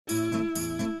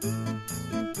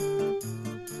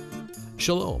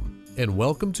Shalom, and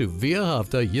welcome to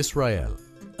V'ahavta Yisrael,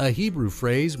 a Hebrew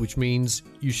phrase which means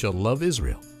you shall love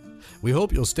Israel. We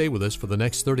hope you'll stay with us for the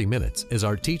next 30 minutes as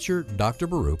our teacher, Dr.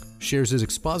 Baruch, shares his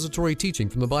expository teaching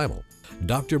from the Bible.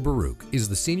 Dr. Baruch is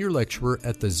the senior lecturer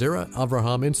at the Zera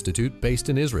Avraham Institute based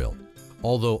in Israel.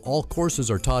 Although all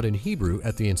courses are taught in Hebrew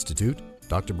at the Institute,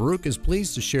 Dr. Baruch is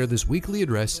pleased to share this weekly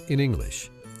address in English.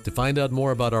 To find out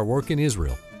more about our work in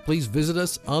Israel, please visit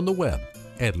us on the web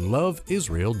at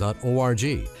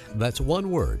loveisrael.org. That's one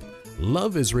word,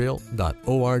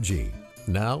 loveisrael.org.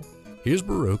 Now, here's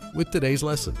Baruch with today's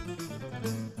lesson.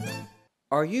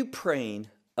 Are you praying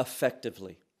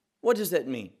effectively? What does that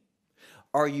mean?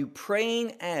 Are you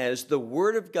praying as the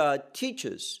Word of God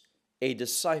teaches a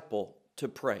disciple to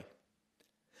pray?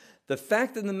 The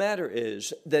fact of the matter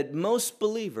is that most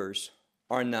believers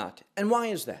are not. And why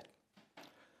is that?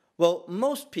 Well,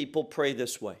 most people pray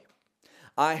this way.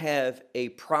 I have a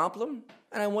problem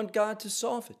and I want God to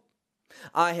solve it.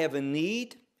 I have a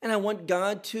need and I want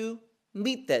God to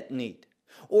meet that need.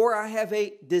 Or I have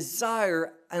a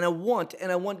desire and a want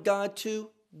and I want God to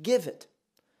give it.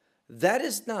 That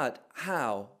is not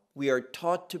how we are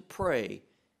taught to pray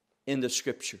in the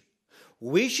Scripture.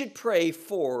 We should pray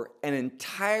for an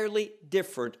entirely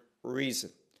different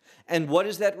reason. And what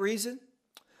is that reason?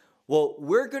 Well,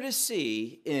 we're going to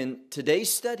see in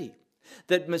today's study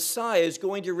that Messiah is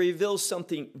going to reveal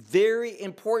something very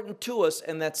important to us,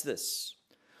 and that's this.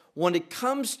 When it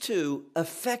comes to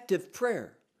effective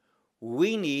prayer,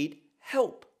 we need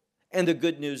help. And the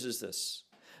good news is this,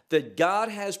 that God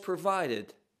has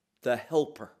provided the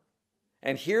helper.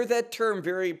 And hear that term,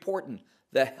 very important,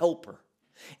 the helper,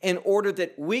 in order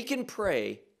that we can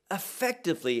pray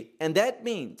effectively. And that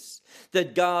means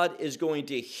that God is going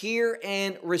to hear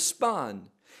and respond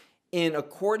in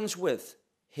accordance with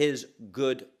His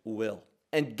good will.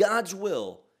 And God's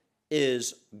will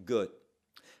is good.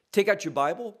 Take out your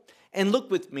Bible and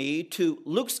look with me to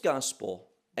Luke's Gospel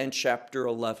and chapter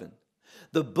 11.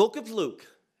 The book of Luke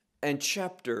and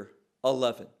chapter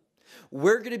 11.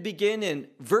 We're going to begin in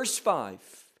verse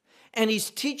 5. And he's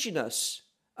teaching us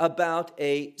about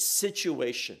a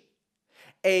situation,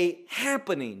 a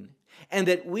happening, and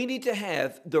that we need to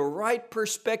have the right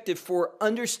perspective for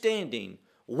understanding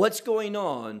what's going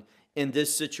on in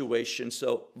this situation.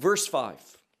 So, verse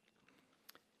 5.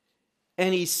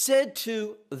 And he said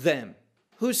to them,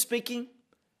 who's speaking?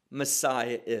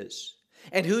 Messiah is.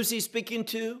 And who's he speaking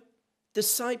to?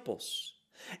 Disciples.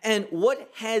 And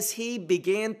what has he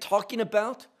began talking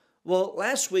about? Well,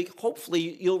 last week,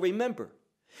 hopefully you'll remember,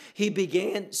 he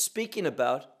began speaking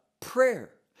about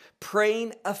prayer,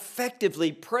 praying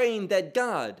effectively, praying that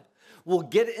God will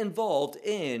get involved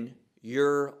in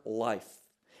your life.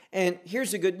 And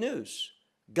here's the good news.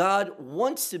 God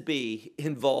wants to be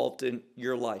involved in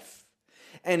your life.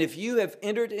 And if you have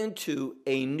entered into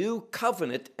a new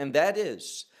covenant, and that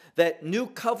is that new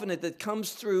covenant that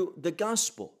comes through the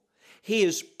gospel, He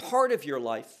is part of your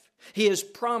life. He has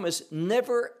promised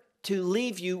never to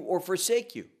leave you or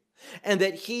forsake you, and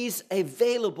that He's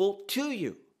available to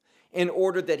you in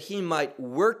order that He might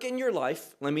work in your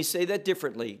life. Let me say that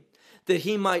differently, that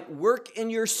He might work in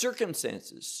your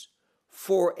circumstances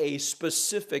for a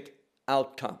specific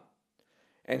outcome.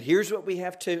 And here's what we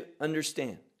have to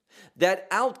understand. That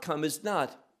outcome is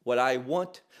not what I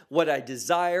want, what I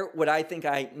desire, what I think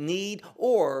I need,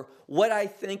 or what I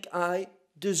think I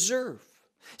deserve.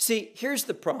 See, here's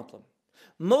the problem.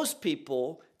 Most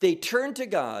people, they turn to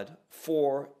God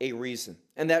for a reason.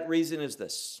 And that reason is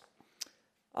this.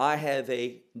 I have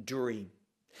a dream.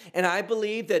 And I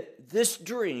believe that this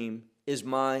dream is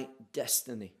my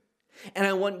destiny. And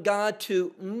I want God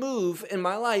to move in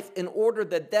my life in order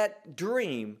that that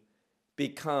dream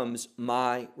becomes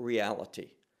my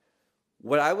reality.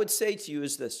 What I would say to you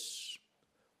is this.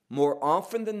 More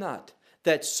often than not,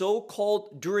 that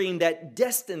so-called dream, that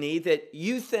destiny that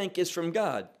you think is from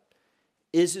God,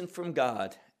 isn't from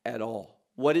God at all.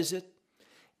 What is it?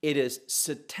 It is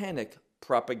satanic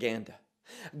propaganda.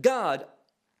 God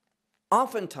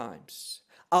oftentimes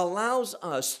allows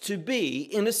us to be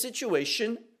in a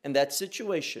situation, and that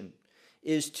situation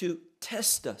is to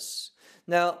test us.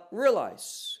 Now,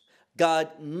 realize, God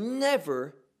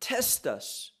never tests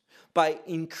us by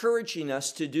encouraging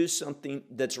us to do something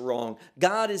that's wrong.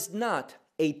 God is not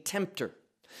a tempter,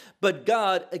 but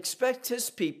God expects His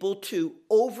people to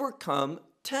overcome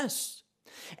tests.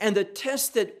 And the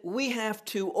test that we have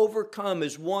to overcome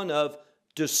is one of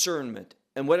discernment.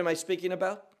 And what am I speaking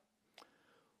about?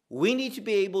 We need to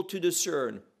be able to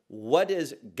discern what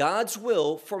is God's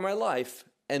will for my life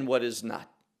and what is not.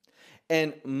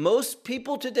 And most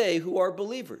people today who are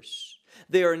believers,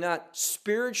 they are not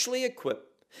spiritually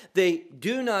equipped. They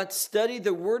do not study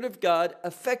the Word of God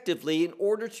effectively in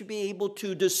order to be able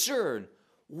to discern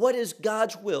what is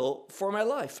God's will for my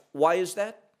life. Why is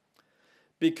that?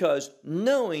 Because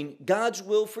knowing God's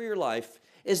will for your life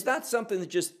is not something that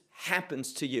just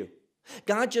happens to you.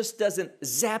 God just doesn't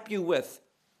zap you with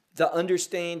the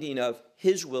understanding of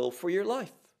His will for your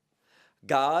life.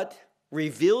 God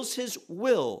reveals His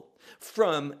will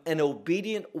from an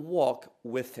obedient walk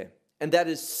with Him. And that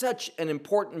is such an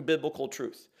important biblical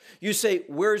truth. You say,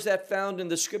 where is that found in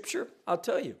the scripture? I'll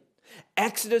tell you.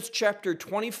 Exodus chapter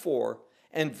 24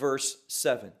 and verse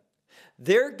 7.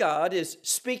 There God is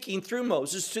speaking through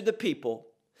Moses to the people,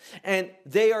 and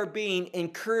they are being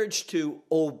encouraged to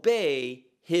obey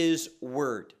His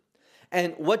word.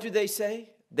 And what do they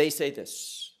say? They say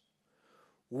this: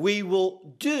 we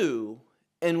will do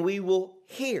and we will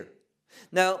hear.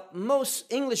 Now,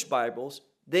 most English Bibles,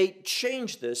 they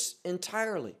change this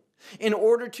entirely in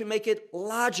order to make it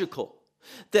logical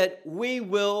that we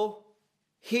will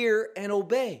hear and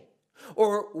obey,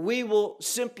 or we will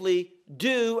simply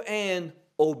do and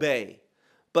obey.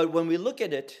 But when we look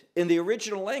at it in the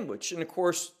original language, and of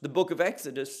course the book of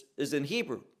Exodus is in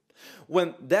Hebrew,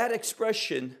 when that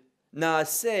expression,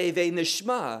 naaseh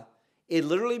ve'nishma, it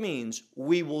literally means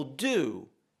we will do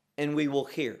and we will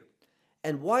hear.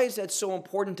 And why is that so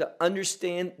important to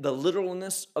understand the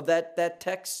literalness of that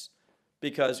text?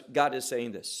 Because God is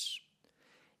saying this: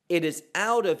 it is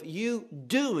out of you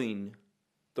doing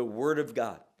the word of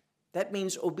God. That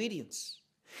means obedience.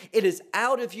 It is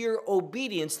out of your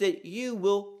obedience that you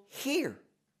will hear.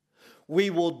 We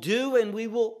will do and we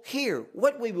will hear.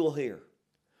 What we will hear?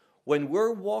 When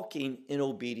we're walking in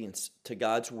obedience to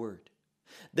God's word,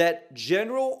 that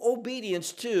general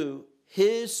obedience to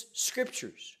His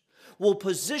scriptures will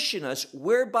position us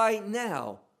whereby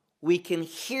now we can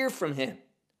hear from Him,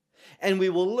 and we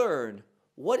will learn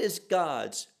what is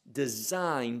God's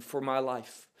design for my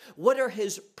life. What are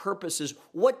His purposes?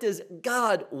 What does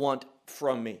God want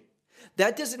from me?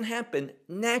 That doesn't happen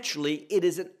naturally. It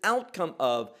is an outcome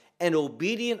of an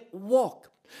obedient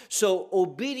walk. So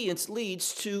obedience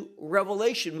leads to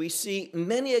revelation. We see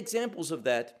many examples of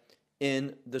that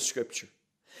in the scripture.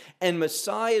 And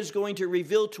Messiah is going to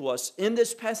reveal to us in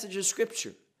this passage of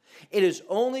scripture. It is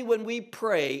only when we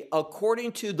pray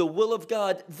according to the will of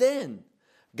God, then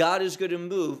God is going to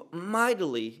move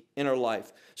mightily in our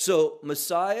life. So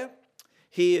Messiah,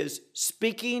 He is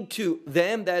speaking to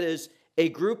them, that is a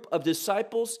group of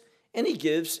disciples, and He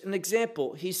gives an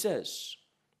example. He says,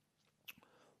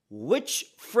 which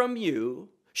from you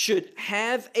should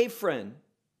have a friend,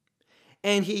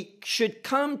 and he should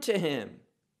come to him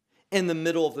in the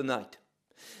middle of the night.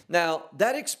 Now,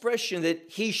 that expression that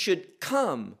he should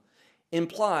come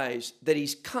implies that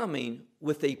he's coming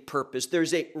with a purpose.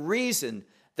 There's a reason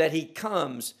that he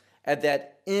comes at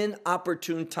that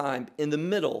inopportune time in the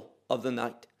middle of the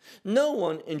night. No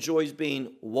one enjoys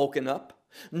being woken up.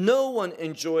 No one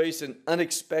enjoys an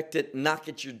unexpected knock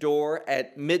at your door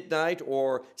at midnight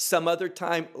or some other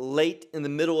time late in the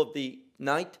middle of the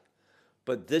night.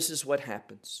 But this is what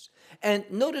happens. And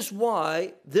notice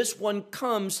why this one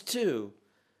comes to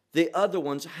the other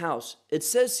one's house. It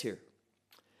says here,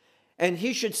 and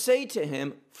he should say to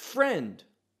him, friend,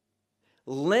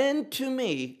 lend to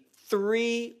me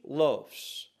 3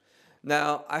 loaves.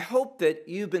 Now, I hope that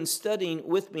you've been studying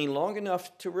with me long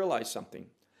enough to realize something.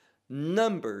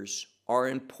 Numbers are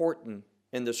important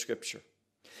in the scripture.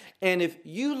 And if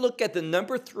you look at the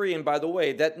number 3, and by the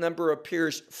way, that number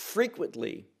appears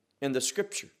frequently in the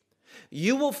scripture,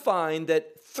 you will find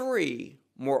that 3,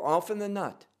 more often than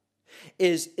not,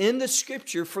 is in the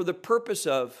scripture for the purpose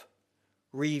of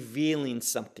revealing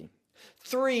something.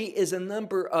 3 is a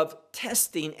number of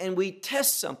testing, and we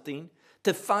test something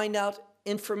to find out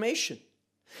information.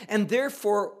 And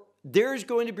therefore, there's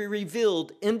going to be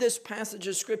revealed in this passage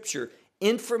of scripture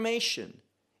information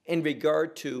in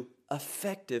regard to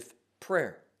effective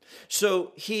prayer.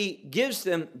 So he gives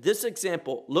them this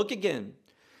example. Look again.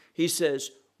 He says,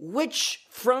 which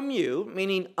from you,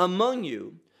 meaning among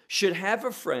you, should have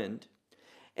a friend,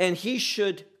 and he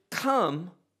should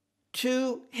come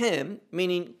to him,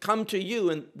 meaning come to you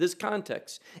in this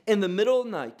context, in the middle of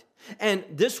the night. And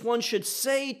this one should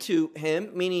say to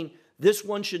him, meaning this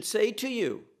one should say to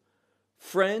you,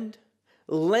 friend,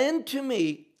 lend to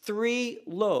me 3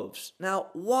 loaves. Now,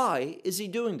 why is he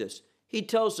doing this? He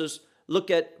tells us,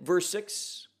 look at verse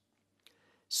 6.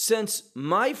 Since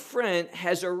my friend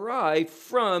has arrived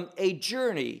from a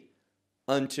journey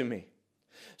unto me.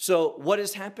 So what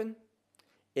has happened?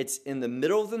 It's in the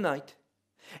middle of the night,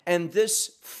 and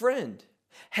this friend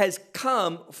has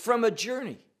come from a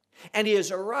journey, and he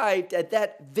has arrived at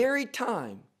that very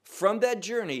time from that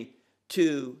journey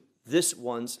to this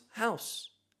one's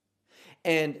house.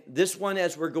 And this one,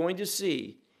 as we're going to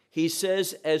see, he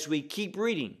says as we keep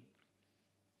reading,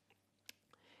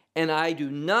 and I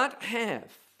do not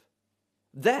have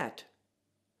that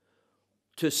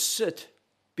to sit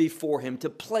before him,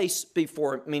 to place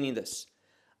before him, meaning this,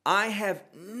 I have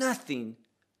nothing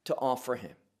to offer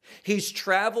him. He's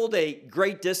traveled a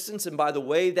great distance, and by the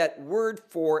way, that word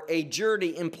for a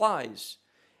journey implies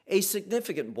a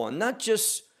significant one, not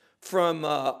just from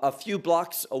a few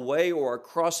blocks away or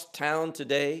across town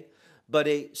today, but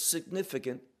a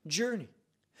significant journey.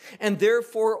 And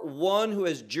therefore, one who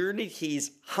has journeyed,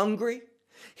 he's hungry.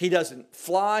 He doesn't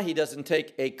fly. He doesn't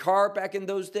take a car back in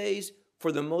those days.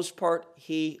 For the most part,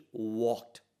 he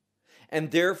walked.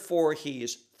 And therefore, he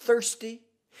is thirsty.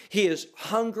 He is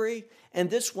hungry. And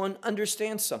this one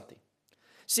understands something.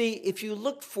 See, if you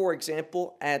look, for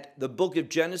example, at the book of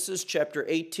Genesis, chapter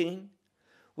 18,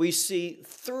 we see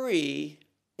three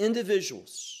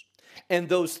individuals. And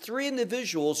those three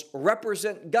individuals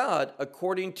represent God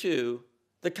according to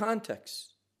the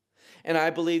context. And I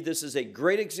believe this is a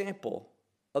great example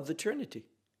of the Trinity.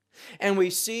 And we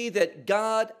see that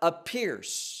God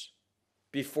appears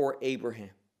before Abraham.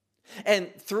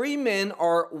 And three men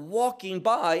are walking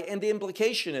by, and the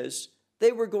implication is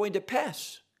they were going to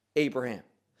pass Abraham.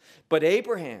 But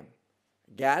Abraham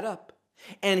got up,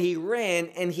 and he ran,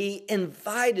 and he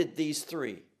invited these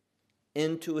three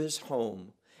into his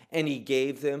home, and he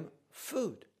gave them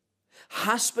food.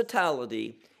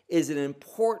 Hospitality is an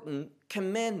important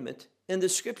commandment in the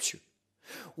Scripture.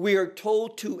 We are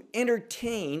told to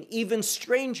entertain even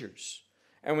strangers.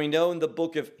 And we know in the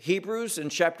book of Hebrews in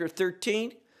chapter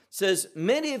 13, says,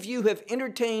 many of you have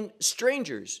entertained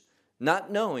strangers,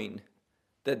 not knowing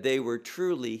that they were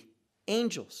truly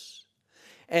angels.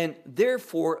 And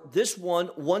therefore, this one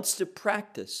wants to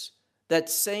practice that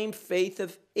same faith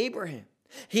of Abraham.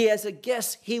 He has a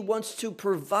guest. He wants to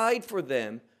provide for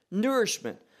them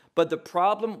nourishment. But the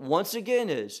problem, once again,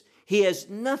 is he has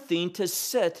nothing to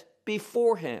set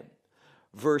before him.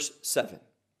 Verse 7.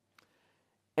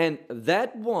 And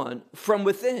that one from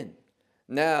within.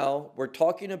 Now we're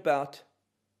talking about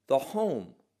the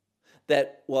home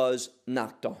that was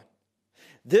knocked on.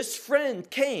 This friend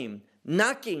came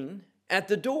knocking at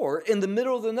the door in the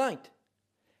middle of the night,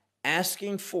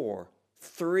 asking for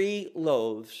 3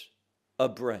 loaves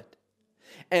of bread.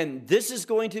 And this is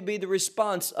going to be the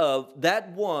response of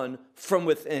that one from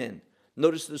within.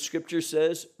 Notice the scripture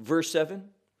says, verse 7,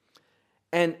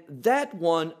 and that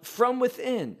one from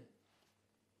within,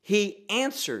 he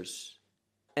answers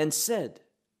and said,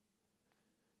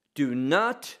 do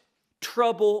not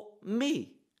trouble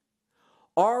me.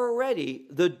 Already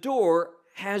the door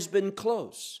has been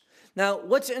closed. Now,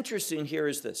 what's interesting here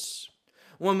is this.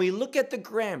 When we look at the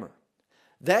grammar,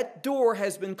 that door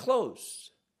has been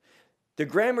closed. The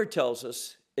grammar tells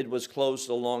us it was closed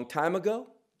a long time ago.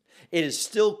 It is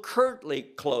still currently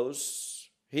closed.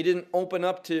 He didn't open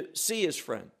up to see his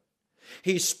friend.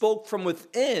 He spoke from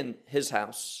within his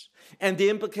house. And the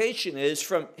implication is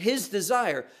from his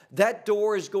desire, that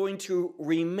door is going to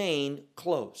remain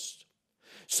closed.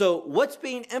 So what's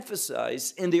being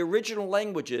emphasized in the original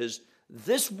language is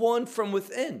this one from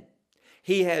within.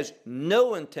 He has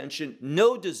no intention,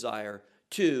 no desire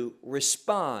to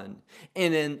respond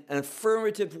in an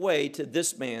affirmative way to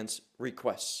this man's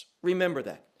requests. Remember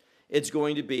that. It's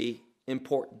going to be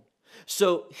important.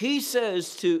 So he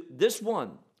says to this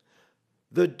one,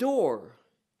 the door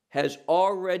has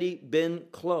already been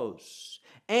closed,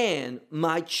 and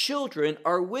my children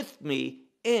are with me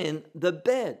in the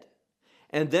bed.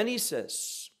 And then he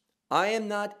says, I am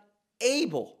not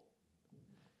able,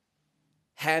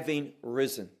 having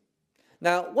risen.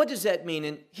 Now, what does that mean?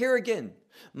 And here again,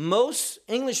 most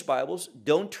English Bibles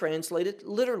don't translate it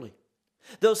literally.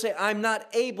 They'll say, I'm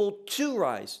not able to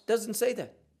rise. Doesn't say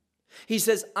that. He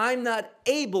says, I'm not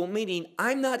able, meaning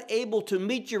I'm not able to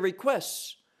meet your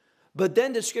requests. But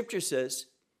then the scripture says,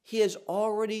 he has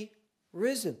already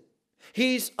risen.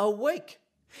 He's awake.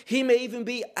 He may even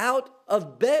be out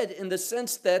of bed in the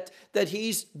sense that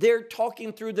he's there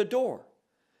talking through the door.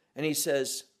 And he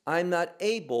says, I'm not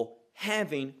able,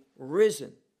 having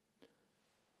risen,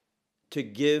 to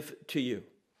give to you.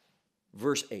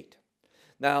 Verse 8.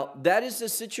 Now, that is the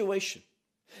situation.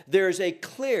 There is a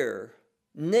clear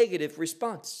negative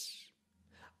response.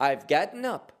 I've gotten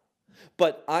up,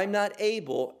 but I'm not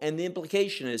able, and the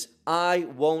implication is, I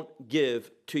won't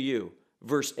give to you.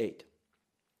 Verse 8.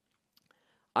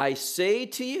 I say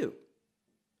to you,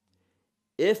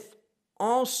 if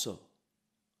also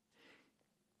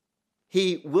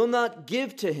he will not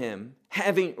give to him,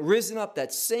 having risen up,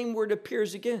 that same word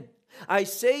appears again. I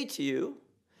say to you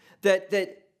that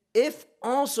if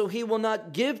also he will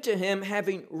not give to him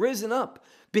having risen up,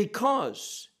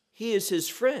 because he is his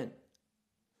friend,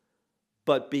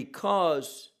 but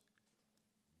because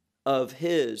of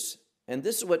his, and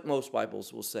this is what most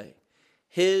Bibles will say,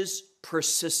 his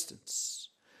persistence.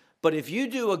 But if you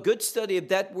do a good study of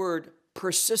that word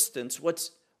persistence,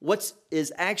 what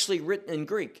is actually written in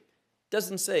Greek, it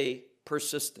doesn't say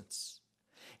persistence.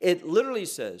 It literally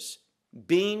says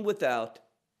being without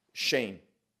shame.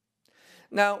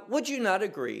 Now, would you not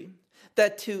agree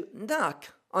that to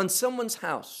knock on someone's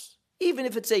house, even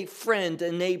if it's a friend,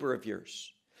 a neighbor of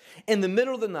yours, in the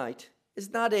middle of the night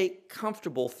is not a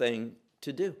comfortable thing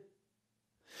to do?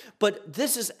 But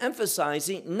this is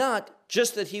emphasizing not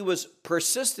just that he was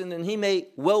persistent, and he may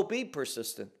well be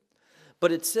persistent,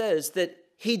 but it says that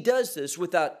he does this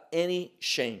without any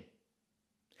shame.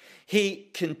 He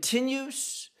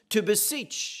continues to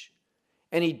beseech,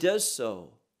 and he does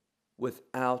so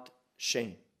without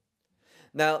shame.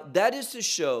 Now, that is to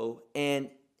show an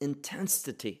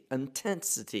intensity.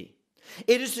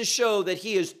 It is to show that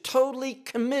he is totally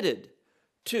committed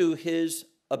to his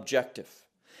objective.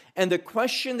 And the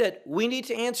question that we need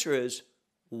to answer is,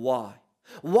 why?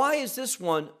 Why is this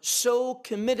one so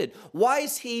committed? Why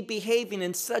is he behaving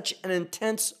in such an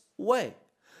intense way?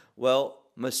 Well,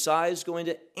 Messiah is going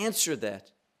to answer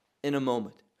that in a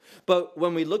moment. But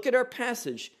when we look at our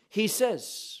passage, he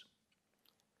says,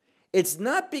 it's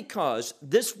not because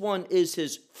this one is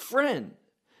his friend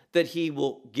that he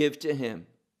will give to him,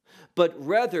 but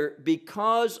rather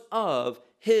because of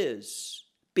his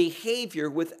behavior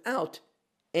without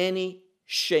any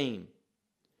shame.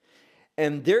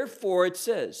 And therefore it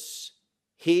says,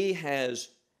 he has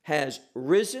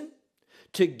risen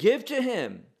to give to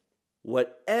him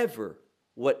whatever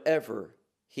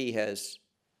he has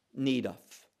need of.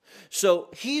 So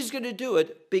he's going to do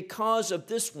it because of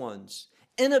this one's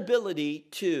inability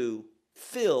to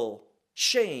feel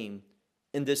shame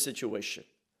in this situation.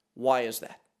 Why is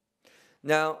that?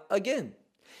 Now, again,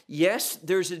 yes,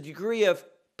 there's a degree of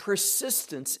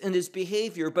persistence in his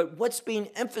behavior, but what's being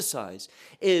emphasized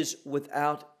is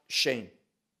without shame.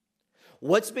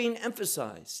 What's being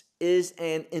emphasized is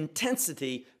an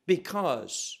intensity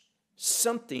because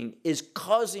something is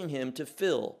causing him to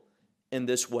feel in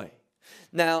this way.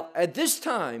 Now, at this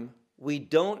time, we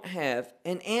don't have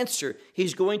an answer.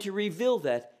 He's going to reveal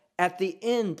that at the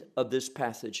end of this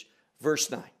passage, verse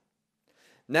 9.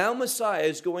 Now Messiah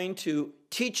is going to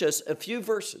teach us a few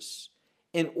verses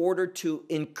in order to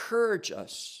encourage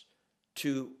us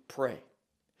to pray.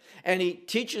 And he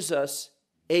teaches us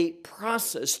a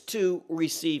process to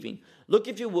receiving. Look,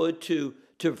 if you would, to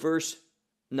verse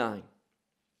 9.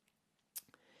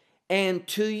 And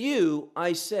to you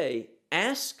I say,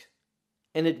 ask,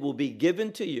 and it will be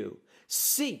given to you.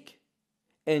 Seek,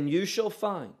 and you shall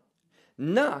find.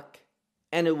 Knock,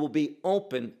 and it will be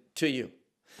open to you.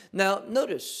 Now,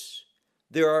 notice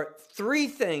there are three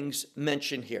things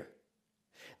mentioned here.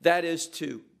 That is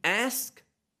to ask,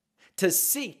 to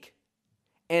seek,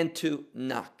 and to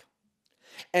knock.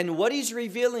 And what he's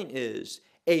revealing is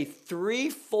a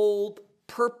threefold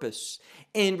purpose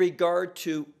in regard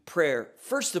to prayer.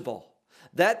 First of all,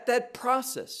 that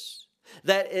process,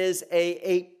 that is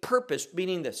a purpose,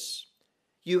 meaning this.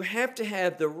 You have to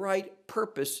have the right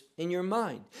purpose in your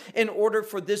mind in order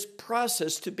for this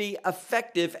process to be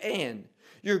effective, and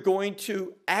you're going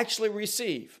to actually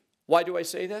receive. Why do I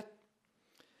say that?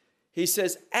 He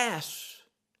says, ask,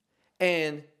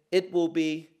 and it will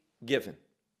be given.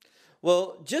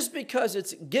 Well, just because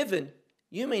it's given,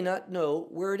 you may not know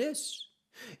where it is.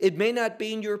 It may not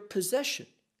be in your possession.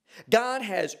 God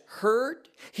has heard,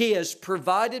 he has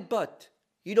provided, but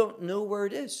you don't know where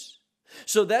it is.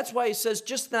 So that's why he says,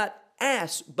 just not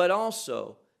ask, but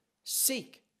also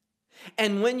seek.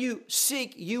 And when you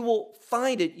seek, you will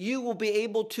find it. You will be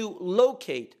able to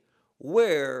locate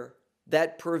where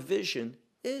that provision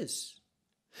is.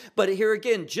 But here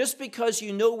again, just because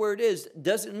you know where it is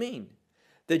doesn't mean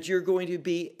that you're going to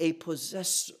be a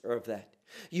possessor of that.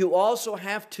 You also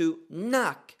have to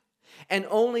knock. And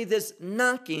only this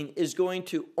knocking is going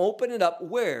to open it up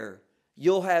where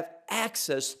you'll have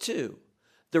access to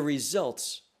the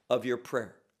results of your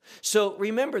prayer. So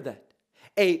remember that.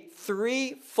 A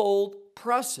threefold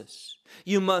process.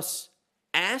 You must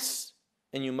ask,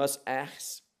 and you must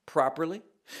ask properly.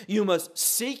 You must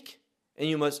seek, and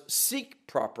you must seek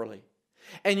properly.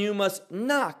 And you must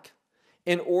knock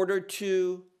in order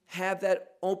to have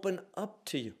that open up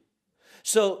to you.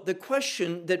 So the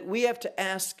question that we have to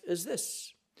ask is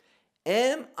this: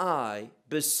 am I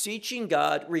beseeching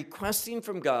God, requesting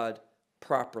from God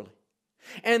properly?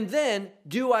 And then,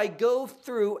 do I go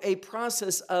through a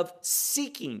process of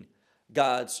seeking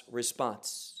God's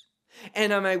response?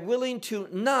 And am I willing to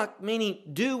knock, meaning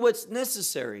do what's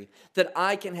necessary that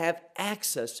I can have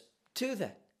access to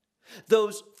that?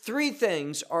 Those three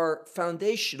things are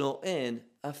foundational in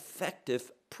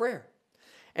effective prayer.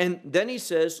 And then he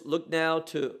says, look now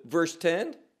to verse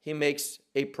 10. He makes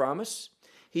a promise.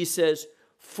 He says,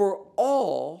 for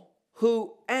all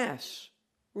who ask,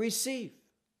 receive.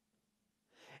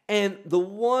 And the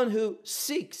one who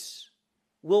seeks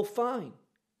will find.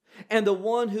 And the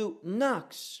one who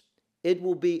knocks, it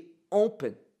will be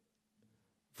open.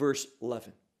 Verse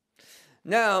 11.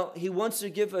 Now, he wants to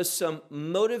give us some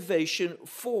motivation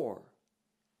for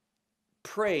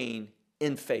praying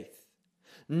in faith,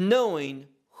 knowing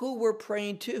who we're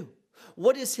praying to.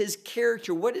 What is his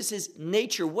character? What is his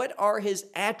nature? What are his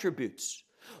attributes?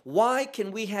 Why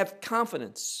can we have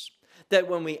confidence that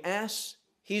when we ask,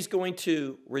 he's going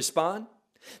to respond?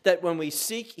 That when we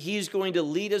seek, he's going to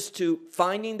lead us to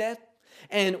finding that?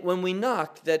 And when we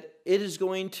knock, that it is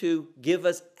going to give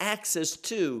us access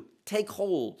to take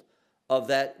hold of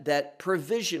that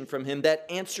provision from him, that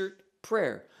answered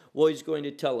prayer. Well, he's going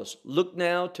to tell us. Look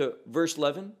now to verse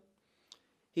 11.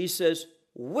 He says,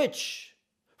 which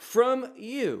from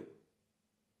you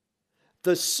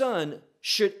the son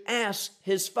should ask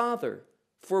his father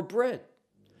for bread.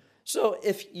 So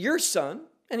if your son,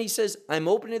 and he says, I'm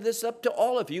opening this up to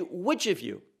all of you, which of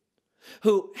you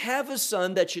who have a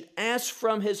son that should ask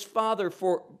from his father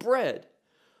for bread,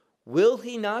 will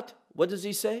he not, what does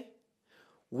he say?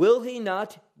 Will he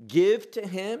not give to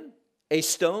him a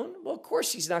stone? Well, of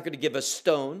course he's not going to give a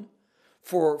stone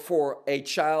for a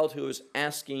child who is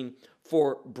asking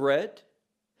for bread.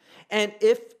 And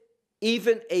if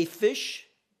even a fish,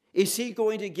 is he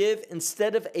going to give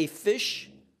instead of a fish,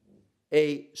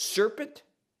 a serpent?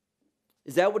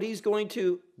 Is that what he's going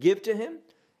to give to him?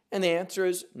 And the answer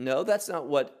is no, that's not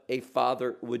what a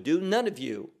father would do. None of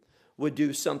you would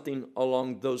do something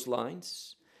along those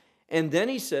lines. And then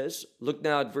he says, look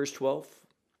now at verse 12,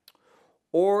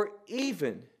 or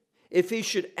even if he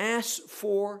should ask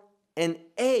for an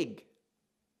egg,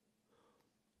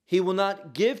 he will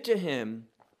not give to him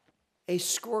a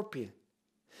scorpion.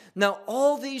 Now,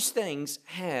 all these things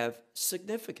have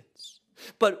significance.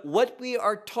 But what we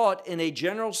are taught in a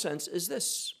general sense is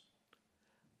this: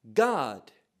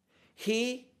 God,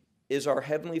 he is our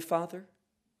heavenly Father.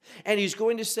 And he's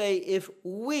going to say, if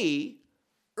we,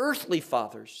 earthly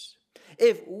fathers,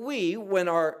 if we, when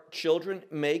our children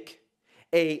make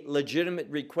a legitimate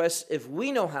request, if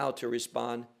we know how to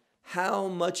respond, how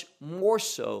much more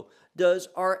so does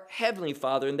our heavenly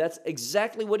Father? And that's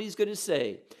exactly what he's going to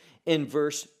say in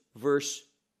verse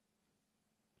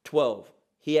 12.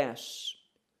 He asks,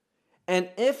 and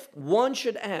if one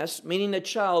should ask, meaning a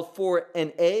child, for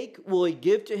an egg, will he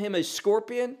give to him a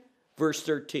scorpion? Verse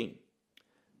 13.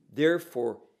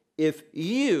 Therefore, if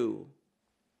you,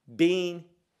 being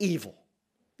evil.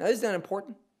 Now, isn't that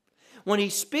important? When he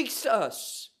speaks to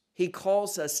us, he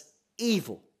calls us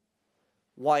evil.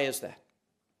 Why is that?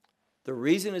 The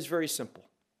reason is very simple.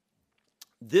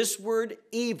 This word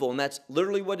evil, and that's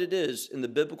literally what it is in the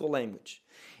biblical language,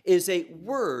 is a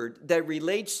word that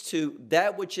relates to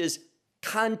that which is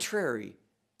contrary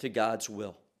to God's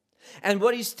will. And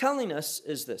what he's telling us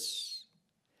is this: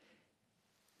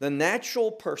 the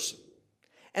natural person,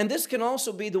 and this can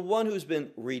also be the one who's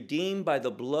been redeemed by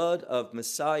the blood of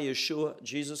Messiah Yeshua,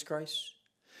 Jesus Christ.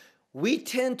 We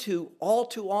tend to all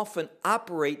too often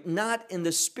operate not in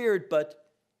the spirit, but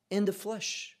in the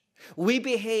flesh. We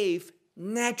behave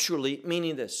naturally,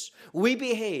 meaning this: we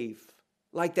behave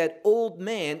like that old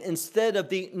man instead of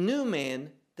the new man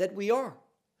that we are.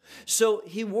 So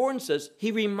he warns us,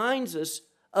 he reminds us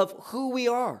of who we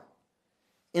are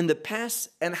in the past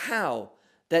and how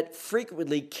that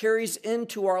frequently carries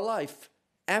into our life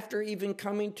after even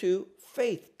coming to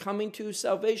faith, coming to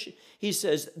salvation. He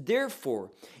says,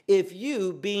 therefore, if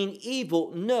you, being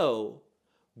evil, know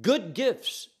good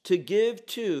gifts to give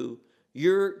to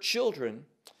your children.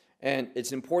 And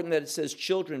it's important that it says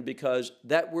children, because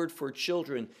that word for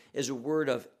children is a word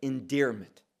of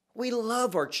endearment. We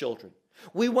love our children.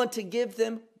 We want to give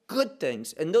them good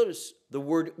things. And notice the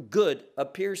word good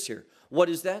appears here. What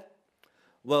is that?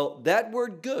 Well, that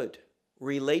word good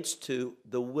relates to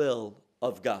the will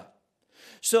of God.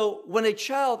 So when a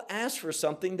child asks for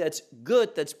something that's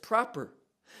good, that's proper,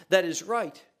 that is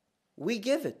right, we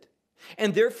give it.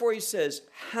 And therefore he says,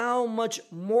 how much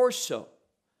more so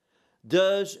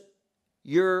does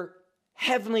your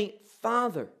heavenly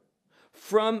Father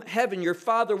from heaven, your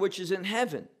Father which is in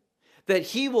heaven, that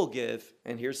he will give,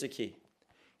 and here's the key,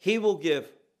 he will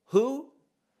give who?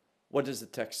 What does the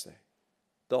text say?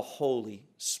 The Holy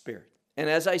Spirit. And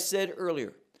as I said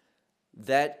earlier,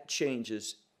 that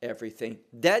changes everything.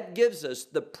 That gives us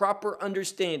the proper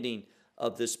understanding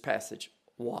of this passage.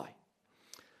 Why?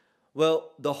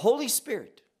 Well, the Holy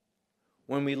Spirit,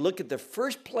 when we look at the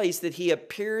first place that he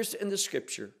appears in the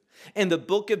scripture, in the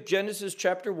book of Genesis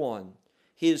chapter 1,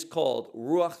 he is called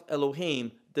Ruach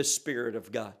Elohim, the Spirit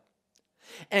of God.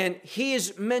 And he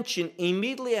is mentioned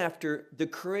immediately after the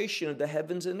creation of the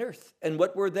heavens and earth. And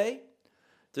what were they?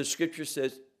 The scripture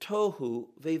says, tohu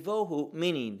vevohu,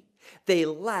 meaning they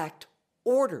lacked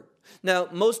order. Now,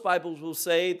 most Bibles will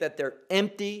say that they're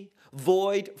empty,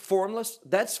 void, formless.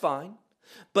 That's fine.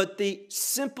 But the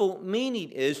simple meaning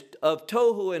is of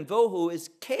tohu and vohu is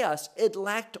chaos. It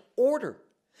lacked order.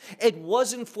 It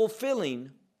wasn't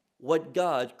fulfilling what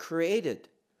God created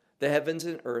the heavens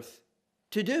and earth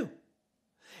to do.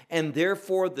 And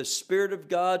therefore, the Spirit of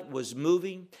God was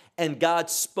moving, and God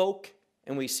spoke,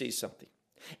 and we see something.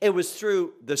 It was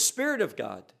through the Spirit of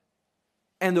God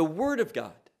and the Word of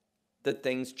God that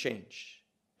things change.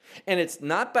 And it's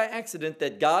not by accident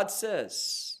that God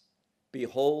says,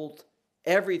 behold,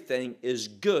 everything is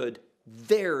good,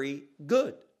 very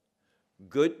good.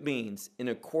 Good means in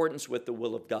accordance with the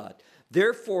will of God.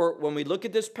 Therefore, when we look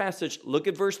at this passage, look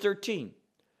at verse 13.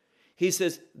 He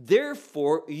says,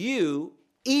 therefore you,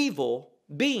 evil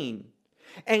being,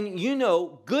 and you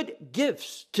know good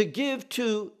gifts to give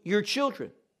to your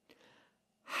children,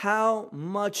 how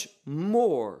much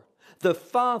more the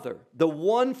Father, the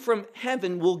one from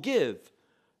heaven, will give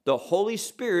the Holy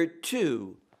Spirit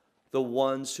to the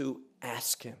ones who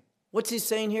ask him. What's he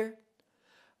saying here?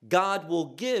 God will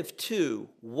give to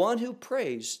one who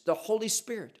prays the Holy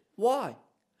Spirit. Why?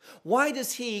 Why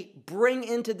does he bring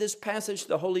into this passage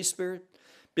the Holy Spirit?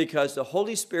 Because the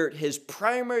Holy Spirit, his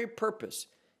primary purpose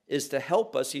is to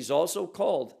help us. He's also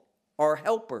called our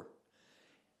helper,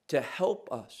 to help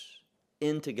us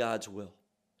into God's will,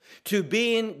 to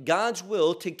be in God's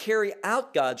will, to carry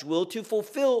out God's will, to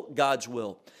fulfill God's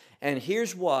will. And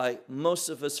here's why most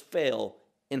of us fail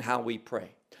in how we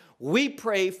pray. We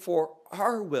pray for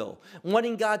our will,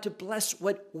 wanting God to bless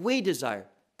what we desire.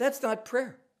 That's not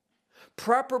prayer.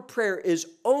 Proper prayer is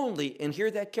only, and hear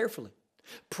that carefully,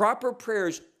 proper prayer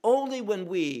is only when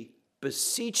we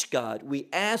beseech God, we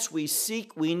ask, we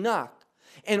seek, we knock,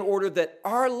 in order that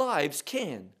our lives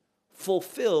can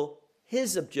fulfill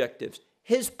his objectives,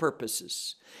 his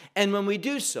purposes. And when we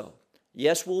do so,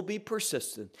 yes, we'll be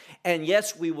persistent. And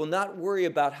yes, we will not worry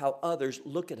about how others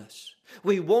look at us.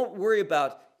 We won't worry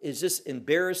about, is this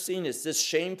embarrassing? Is this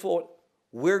shameful?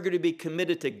 We're going to be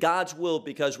committed to God's will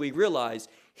because we realize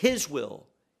his will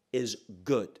is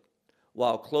good. Well,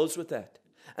 I'll close with that.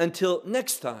 Until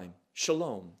next time,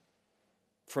 shalom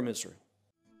from Israel.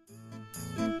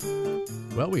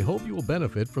 Well, we hope you will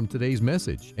benefit from today's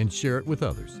message and share it with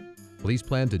others. Please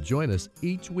plan to join us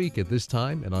each week at this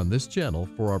time and on this channel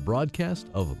for our broadcast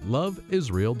of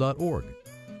loveisrael.org.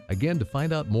 Again, to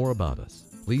find out more about us,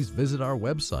 please visit our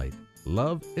website,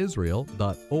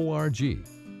 loveisrael.org.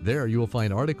 There you will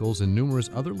find articles and numerous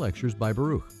other lectures by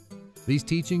Baruch. These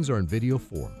teachings are in video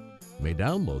form. You may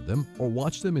download them or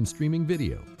watch them in streaming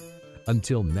video.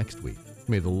 Until next week,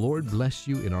 may the Lord bless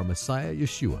you in our Messiah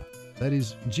Yeshua, that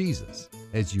is Jesus,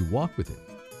 as you walk with him.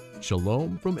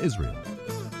 Shalom from Israel.